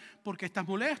sabes por qué estás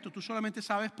molesto, tú solamente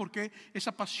sabes por qué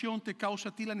esa pasión te causa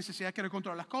a ti la necesidad de querer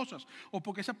controlar las cosas, o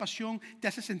porque esa pasión te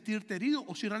hace sentirte herido,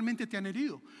 o si realmente te han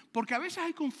herido. Porque a veces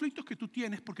hay conflictos que tú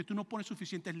tienes porque tú no pones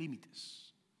suficientes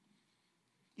límites.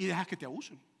 y dejas que te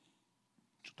abusen.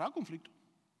 Eso estaba en conflicto.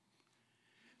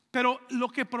 Pero lo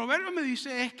que Proverbios me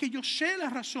dice es que yo sé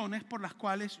las razones por las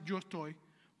cuales yo estoy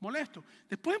molesto.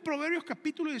 Después en Proverbios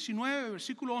capítulo 19,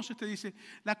 versículo 11 te dice: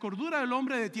 la cordura del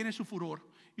hombre detiene su furor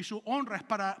y su honra es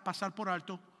para pasar por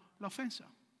alto la ofensa.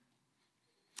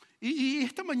 Y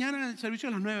esta mañana en el servicio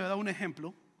de las 9 he dado un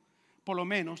ejemplo, por lo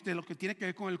menos, de lo que tiene que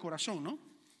ver con el corazón, ¿no?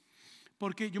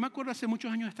 Porque yo me acuerdo hace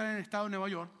muchos años de estar en el estado de Nueva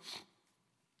York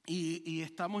y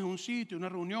estábamos en un sitio, una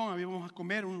reunión, habíamos a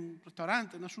comer, un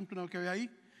restaurante, un asunto que había ahí.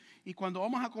 Y cuando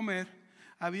vamos a comer,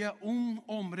 había un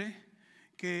hombre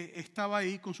que estaba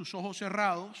ahí con sus ojos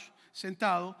cerrados,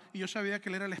 sentado, y yo sabía que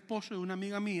él era el esposo de una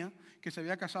amiga mía que se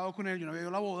había casado con él. Yo no había ido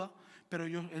a la boda, pero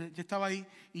él estaba ahí,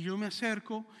 y yo me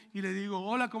acerco y le digo: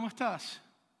 hola, ¿cómo estás?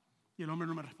 Y el hombre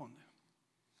no me responde.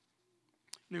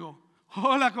 Le digo: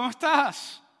 hola, ¿cómo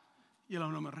estás? Y el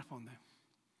hombre no me responde.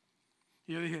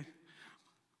 Y yo dije: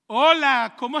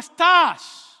 hola, ¿cómo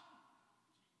estás?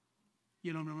 Y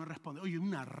el hombre no me responde. Oye,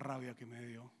 una rabia que me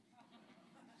dio.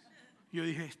 Yo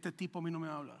dije: este tipo a mí no me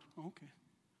va a hablar. Ok,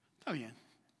 está bien,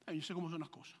 yo sé cómo son las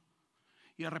cosas.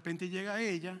 Y de repente llega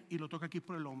ella y lo toca aquí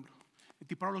por el hombro. El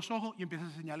tipo abre los ojos y empieza a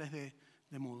hacer señales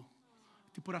de mudo.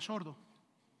 El tipo era sordo.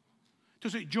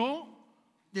 Entonces yo,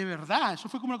 de verdad, eso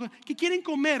fue como una cosa: ¿qué quieren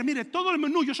comer? Mire, todo el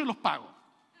menú yo se los pago.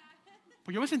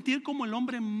 Pues yo me sentí como el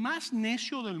hombre más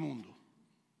necio del mundo.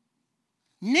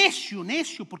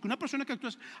 Necio, porque una persona que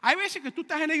actúa... Hay veces que tú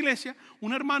estás en la iglesia,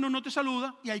 un hermano no te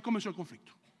saluda y ahí comenzó el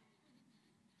conflicto.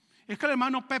 Es que el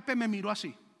hermano Pepe me miró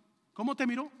así. ¿Cómo te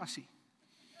miró? Así.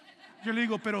 Yo le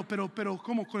digo: pero,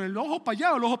 ¿cómo? ¿Con el ojo para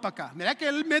allá o el ojo para acá? Mira que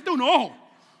él mete un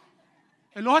ojo.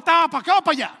 ¿El ojo estaba para acá o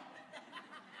para allá?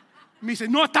 Me dice: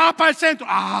 no, estaba para el centro.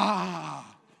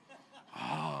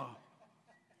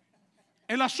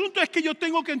 El asunto es que yo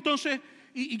tengo que entonces...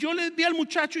 Y yo le vi al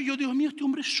muchacho y yo: Dios mío, este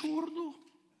hombre es sordo.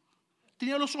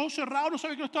 Tenía los ojos cerrados, no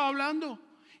sabía que lo estaba hablando.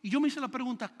 Y yo me hice la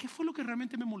pregunta: ¿qué fue lo que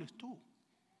realmente me molestó?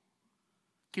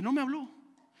 Que no me habló.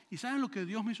 ¿Y saben lo que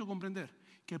Dios me hizo comprender?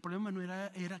 Que el problema no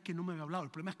era que no me había hablado.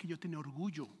 El problema es que yo tenía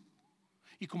orgullo.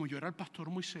 Y como yo era el pastor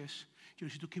Moisés, yo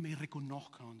necesito que me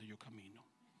reconozcan donde yo camino.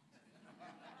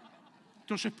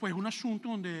 Entonces, pues, un asunto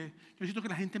donde yo necesito que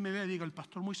la gente me vea y diga: el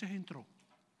pastor Moisés entró.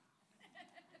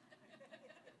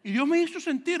 Y Dios me hizo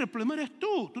sentir: el problema eres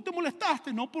tú. Tú te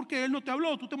molestaste, no porque Él no te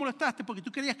habló. Tú te molestaste porque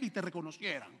tú querías que te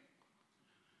reconocieran.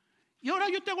 Y ahora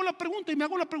yo te hago la pregunta y me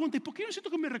hago la pregunta: ¿y por qué yo necesito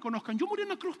que me reconozcan? Yo morí en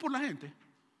la cruz por la gente.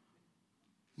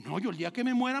 No, yo el día que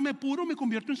me muera me puro, me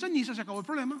convierto en ceniza, se acabó el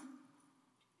problema.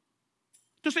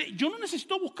 Entonces yo no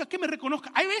necesito buscar que me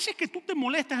reconozcan. Hay veces que tú te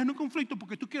molestas en un conflicto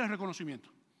porque tú quieres reconocimiento.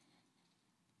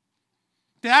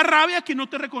 Te da rabia que no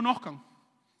te reconozcan.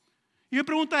 Y mi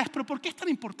pregunta es: ¿pero por qué es tan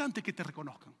importante que te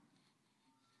reconozcan?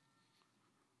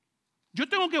 Yo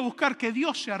tengo que buscar que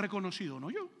Dios sea reconocido, no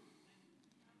yo.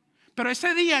 Pero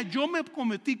ese día yo me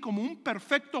cometí como un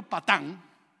perfecto patán.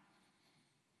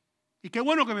 Y qué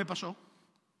bueno que me pasó.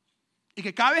 Y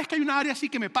que cada vez que hay una área así,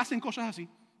 que me pasen cosas así,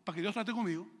 para que Dios trate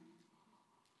conmigo.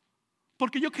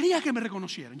 Porque yo quería que me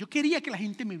reconocieran. Yo quería que la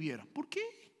gente me viera. ¿Por qué?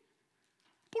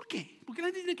 ¿Por qué? Porque la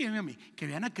gente tiene que verme a mí. Que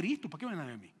vean a Cristo. ¿Para qué me van a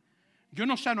ver a mí? Yo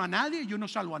no sano a nadie. Yo no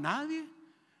salvo a nadie.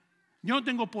 Yo no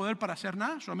tengo poder para hacer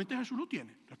nada. Solamente Jesús lo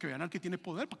tiene. Los que vean al que tiene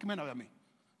poder, ¿para qué me van a ver a mí?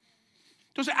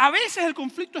 Entonces, a veces el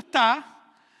conflicto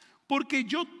está porque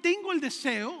yo tengo el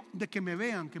deseo de que me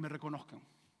vean, que me reconozcan.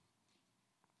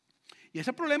 Y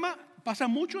ese problema pasa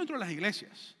mucho dentro de las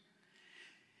iglesias.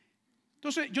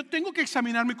 Entonces, yo tengo que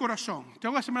examinar mi corazón.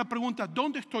 Tengo que hacerme la pregunta: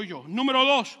 ¿dónde estoy yo? Número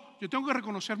 2, yo tengo que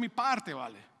reconocer mi parte,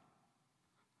 ¿vale?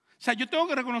 O sea, yo tengo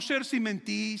que reconocer si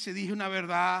mentí, si dije una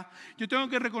verdad. Yo tengo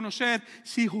que reconocer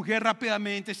si juzgué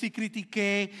rápidamente, si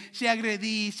critiqué, si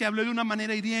agredí, si hablé de una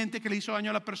manera hiriente que le hizo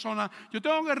daño a la persona. Yo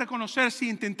tengo que reconocer si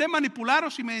intenté manipular o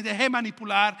si me dejé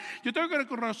manipular. Yo tengo que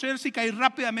reconocer si caí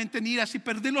rápidamente en ira, si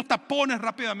perdí los tapones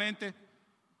rápidamente.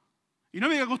 Y no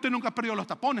me diga que usted nunca ha perdido los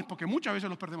tapones, porque muchas veces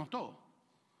los perdemos todos.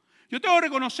 Yo tengo que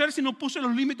reconocer si no puse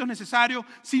los límites necesarios,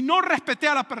 si no respeté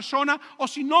a la persona o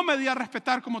si no me di a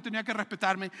respetar como tenía que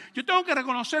respetarme. Yo tengo que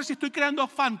reconocer si estoy creando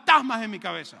fantasmas en mi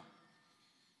cabeza.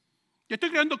 Yo estoy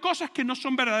creando cosas que no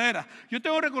son verdaderas. Yo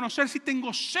tengo que reconocer si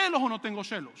tengo celos o no tengo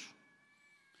celos.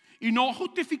 Y no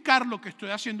justificar lo que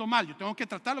estoy haciendo mal. Yo tengo que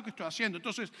tratar lo que estoy haciendo.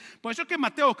 Entonces, por eso es que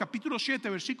Mateo capítulo 7,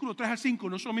 versículo 3 al 5,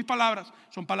 no son mis palabras,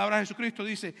 son palabras de Jesucristo.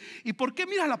 Dice: ¿y por qué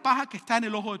miras la paja que está en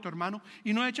el ojo de tu hermano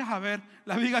y no echas a ver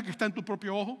la viga que está en tu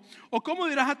propio ojo? ¿O cómo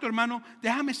dirás a tu hermano: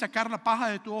 déjame sacar la paja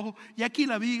de tu ojo y aquí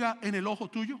la viga en el ojo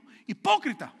tuyo?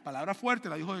 Hipócrita, palabra fuerte,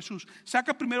 la dijo Jesús.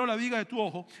 Saca primero la viga de tu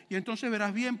ojo y entonces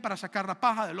verás bien para sacar la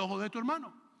paja del ojo de tu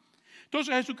hermano.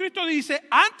 Entonces Jesucristo dice,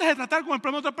 antes de tratar con el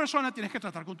problema de otra persona, tienes que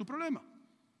tratar con tu problema.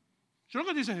 Eso es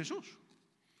lo que dice Jesús.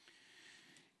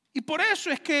 Y por eso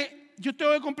es que yo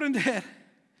tengo que comprender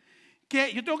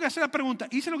que yo tengo que hacer la pregunta,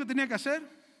 ¿hice lo que tenía que hacer?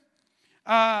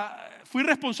 ¿Fui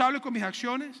responsable con mis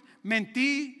acciones?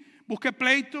 ¿Mentí? ¿Busqué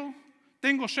pleito?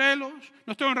 ¿Tengo celos?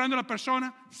 ¿No estoy honrando a la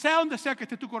persona? Sea donde sea que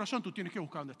esté tu corazón, tú tienes que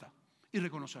buscar dónde está y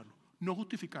reconocerlo, no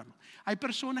justificarlo. Hay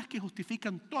personas que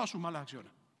justifican todas sus malas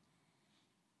acciones.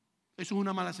 Eso es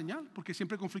una mala señal, porque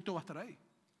siempre el conflicto va a estar ahí.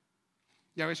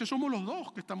 Y a veces somos los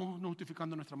dos que estamos no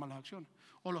justificando nuestras malas acciones,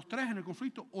 o los tres en el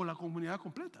conflicto, o la comunidad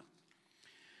completa.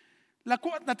 La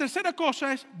tercera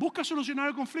cosa es, busca solucionar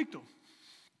el conflicto.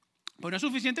 Pues no es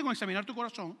suficiente con examinar tu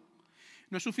corazón,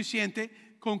 no es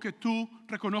suficiente con que tú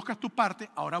reconozcas tu parte,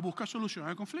 ahora busca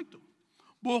solucionar el conflicto.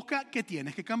 Busca qué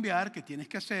tienes que cambiar, qué tienes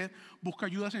que hacer, busca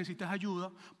ayuda si necesitas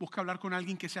ayuda, busca hablar con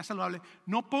alguien que sea saludable.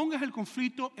 No pongas el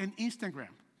conflicto en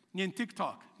Instagram, ni en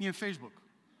TikTok, ni en Facebook.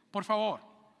 Por favor.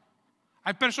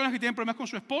 Hay personas que tienen problemas con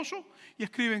su esposo y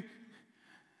escriben,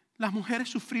 las mujeres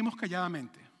sufrimos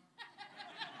calladamente.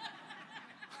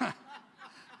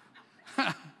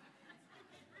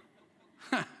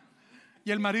 Y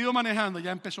el marido manejando,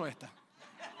 ya empezó esta.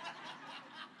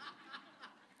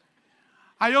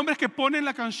 Hay hombres que ponen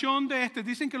la canción de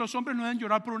dicen que los hombres no deben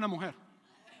llorar por una mujer.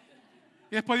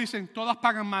 Y después dicen, todas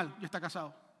pagan mal, y está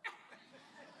casado.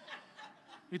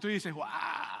 Y tú dices, wow.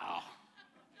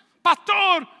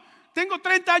 Pastor, tengo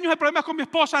 30 años de problemas con mi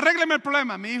esposa, arrégleme el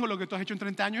problema. Mi hijo, lo que tú has hecho en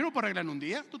 30 años, no puedo arreglar en un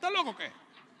día. ¿Tú estás loco o qué?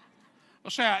 O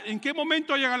sea, ¿en qué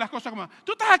momento llegan las cosas como?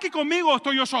 ¿Tú estás aquí conmigo o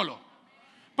estoy yo solo?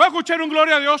 ¿Puedo escuchar un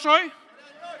gloria a Dios hoy?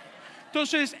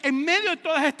 Entonces, en medio de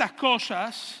todas estas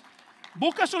cosas,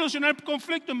 busca solucionar el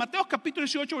conflicto. En Mateo capítulo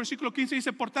 18, versículo 15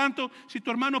 dice, por tanto, si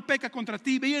tu hermano peca contra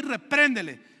ti, ve y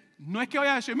repréndele. No es que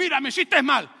vaya a decir, mira, me hiciste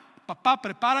mal. Papá,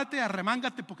 prepárate,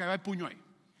 arremángate porque va a haber puño ahí.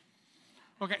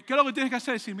 Okay. ¿Qué es lo que tienes que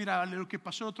hacer? Decir, mira, lo que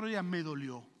pasó el otro día me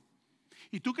dolió.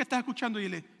 Y tú que estás escuchando,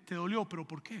 dile, te dolió, ¿pero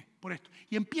por qué? Por esto.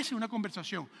 Y empiece una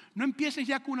conversación. No empieces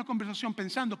ya con una conversación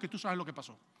pensando que tú sabes lo que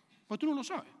pasó. Porque tú no lo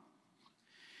sabes.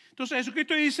 Entonces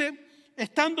Jesucristo dice,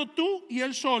 estando tú y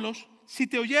él solos, si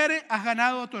te oyere, has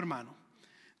ganado a tu hermano.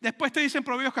 Después te dice en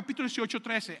Proverbios capítulo 18,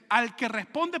 13, al que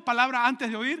responde palabra antes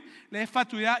de oír, le es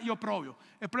fatuidad y oprobio.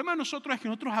 El problema de nosotros es que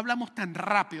nosotros hablamos tan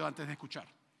rápido antes de escuchar.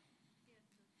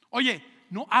 Oye,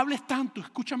 no hables tanto,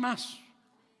 escucha más.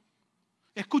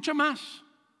 Escucha más.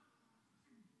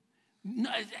 No,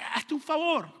 hazte un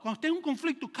favor, cuando estés en un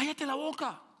conflicto, cállate la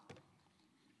boca.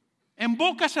 En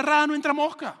boca cerrada no entra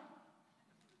mosca.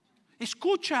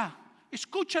 Escucha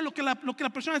lo que la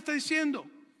persona está diciendo.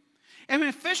 En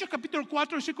Efesios capítulo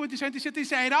 4, versículo 26 y 27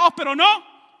 dice, airaos, pero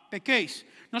no pequéis.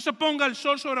 No se ponga el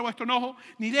sol sobre vuestro enojo,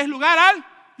 ni des lugar al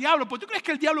diablo. ¿Por qué tú crees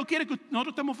que el diablo quiere que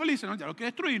nosotros estemos felices? No, el diablo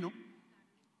quiere destruirnos.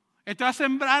 Él te va a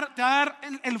sembrar, te va a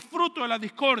dar el fruto de la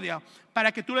discordia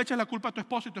para que tú le eches la culpa a tu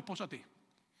esposo y tu esposa a ti.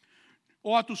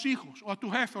 O a tus hijos, o a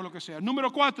tu jefe, o lo que sea.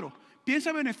 Número 4,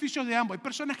 piensa en beneficios de ambos. Hay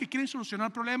personas que quieren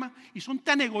solucionar problemas y son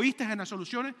tan egoístas en las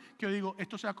soluciones que yo digo,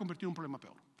 esto se va a convertir en un problema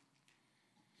peor.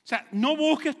 O sea, no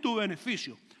busques tu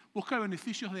beneficio, busca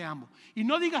beneficios de ambos. Y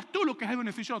no digas tú lo que es el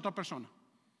beneficio de otra persona.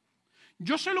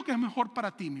 Yo sé lo que es mejor para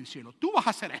ti, mi cielo. Tú vas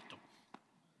a hacer esto.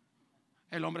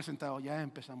 El hombre sentado, ya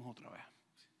empezamos otra vez.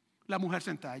 La mujer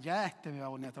sentada, ya me va a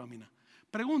poner a terminar.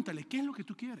 Pregúntale, ¿qué es lo que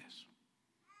tú quieres?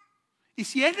 Y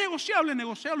si es negociable,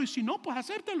 negocialo. Y si no, pues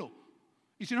hacértelo.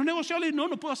 Y si no es negociable, no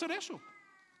puedo hacer eso.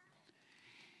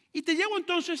 Y te llevo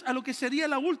entonces a lo que sería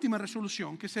la última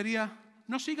resolución, que sería,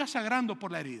 no sigas sangrando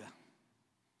por la herida.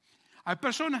 Hay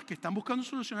personas que están buscando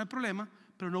solucionar el problema,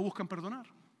 pero no buscan perdonar.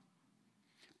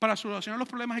 Para solucionar los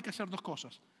problemas hay que hacer dos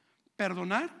cosas: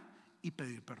 perdonar y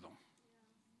pedir perdón.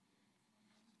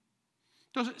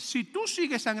 Entonces, si tú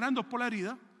sigues sangrando por la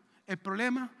herida, el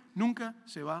problema nunca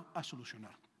se va a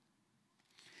solucionar.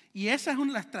 Y esa es una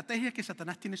de las estrategias que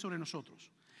Satanás tiene sobre nosotros.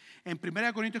 En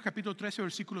 1 Corintios capítulo 13,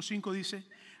 versículo 5 dice,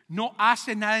 no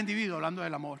hace nada individuo, hablando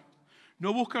del amor.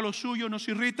 No busca lo suyo, no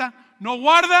se irrita, no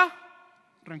guarda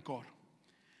rencor.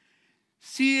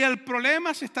 Si el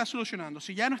problema se está solucionando,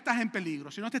 si ya no estás en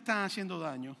peligro, si no te están haciendo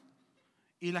daño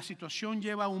y la situación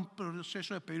lleva a un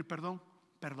proceso de pedir perdón,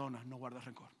 perdona, no guardas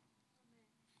rencor.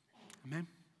 Amén.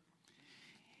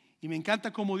 Y me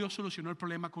encanta cómo Dios solucionó el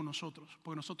problema con nosotros,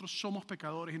 porque nosotros somos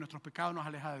pecadores y nuestros pecados nos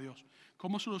alejan de Dios.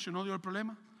 ¿Cómo solucionó Dios el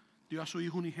problema? Dio a su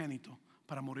Hijo unigénito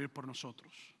para morir por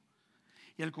nosotros.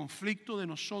 Y el conflicto de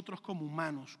nosotros como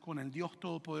humanos con el Dios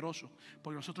Todopoderoso,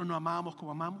 porque nosotros no amábamos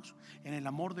como amamos, en el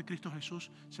amor de Cristo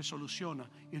Jesús se soluciona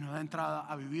y nos da entrada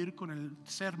a vivir con el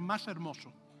ser más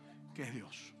hermoso que es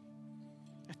Dios.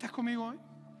 ¿Estás conmigo hoy?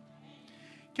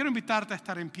 Quiero invitarte a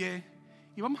estar en pie.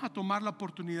 Y vamos a tomar la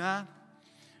oportunidad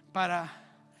para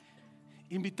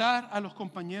invitar a los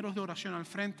compañeros de oración al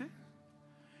frente.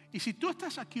 Y si tú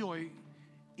estás aquí hoy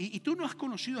y tú no has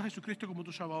conocido a Jesucristo como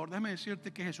tu Salvador, déjame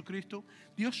decirte que Jesucristo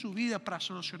dio su vida para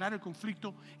solucionar el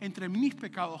conflicto entre mis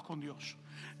pecados con Dios.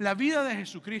 La vida de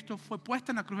Jesucristo fue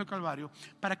puesta en la cruz del Calvario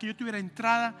para que yo tuviera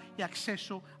entrada y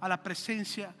acceso a la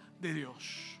presencia de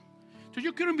Dios. Entonces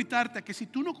yo quiero invitarte a que si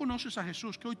tú no conoces a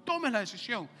Jesús, que hoy tomes la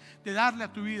decisión de darle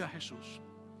a tu vida a Jesús.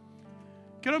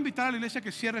 Quiero invitar a la iglesia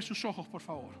que cierre sus ojos, por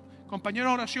favor. Compañeros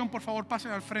de oración, por favor,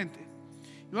 pasen al frente.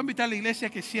 Y voy a invitar a la iglesia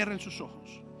que cierren sus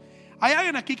ojos. ¿Hay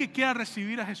alguien aquí que quiera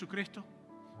recibir a Jesucristo?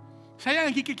 Si hay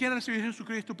alguien aquí que quiera recibir a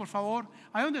Jesucristo, por favor,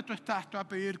 ahí donde tú estás, te voy a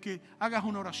pedir que hagas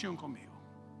una oración conmigo.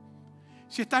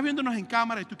 Si estás viéndonos en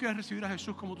cámara y tú quieres recibir a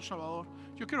Jesús como tu Salvador,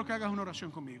 yo quiero que hagas una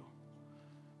oración conmigo.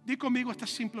 Di conmigo esta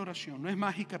simple oración. No es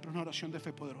mágica, pero es una oración de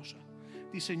fe poderosa.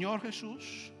 Di: Señor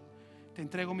Jesús, te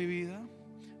entrego mi vida,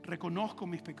 reconozco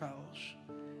mis pecados,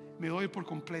 me doy por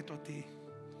completo a ti,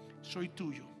 soy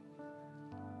tuyo.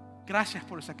 Gracias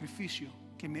por el sacrificio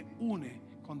que me une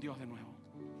con Dios de nuevo.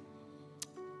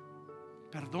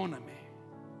 Perdóname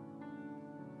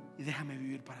y déjame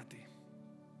vivir para ti.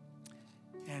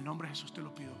 En el nombre de Jesús te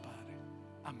lo pido, Padre.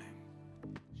 Amén.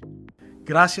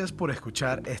 Gracias por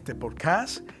escuchar este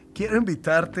podcast. Quiero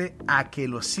invitarte a que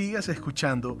lo sigas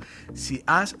escuchando. Si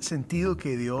has sentido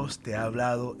que Dios te ha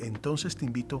hablado, entonces te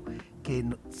invito a que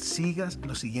sigas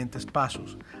los siguientes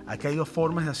pasos. Aquí hay dos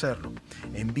formas de hacerlo.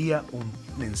 Envía un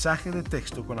mensaje de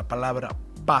texto con la palabra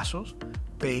PASOS,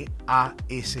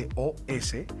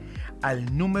 PASOS,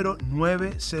 al número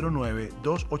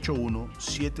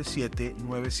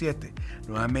 909-281-7797.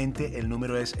 Nuevamente el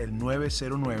número es el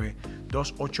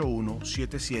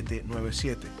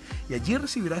 909-281-7797. Y allí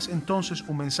recibirás entonces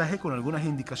un mensaje con algunas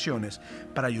indicaciones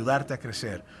para ayudarte a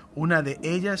crecer. Una de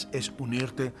ellas es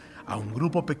unirte a un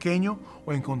grupo pequeño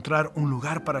o encontrar un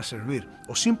lugar para servir,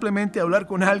 o simplemente hablar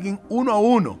con alguien uno a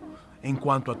uno en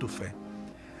cuanto a tu fe.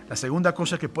 La segunda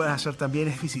cosa que puedes hacer también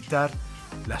es visitar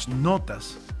las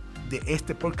notas de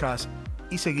este podcast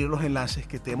y seguir los enlaces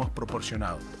que te hemos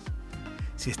proporcionado.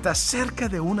 Si estás cerca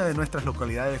de una de nuestras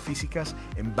localidades físicas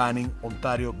en Banning,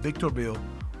 Ontario, Victorville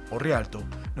o Rialto,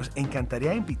 nos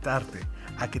encantaría invitarte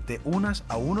a que te unas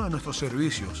a uno de nuestros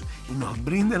servicios y nos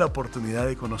brinde la oportunidad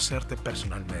de conocerte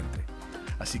personalmente.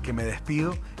 Así que me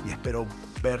despido y espero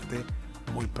verte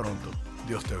muy pronto.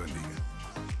 Dios te bendiga.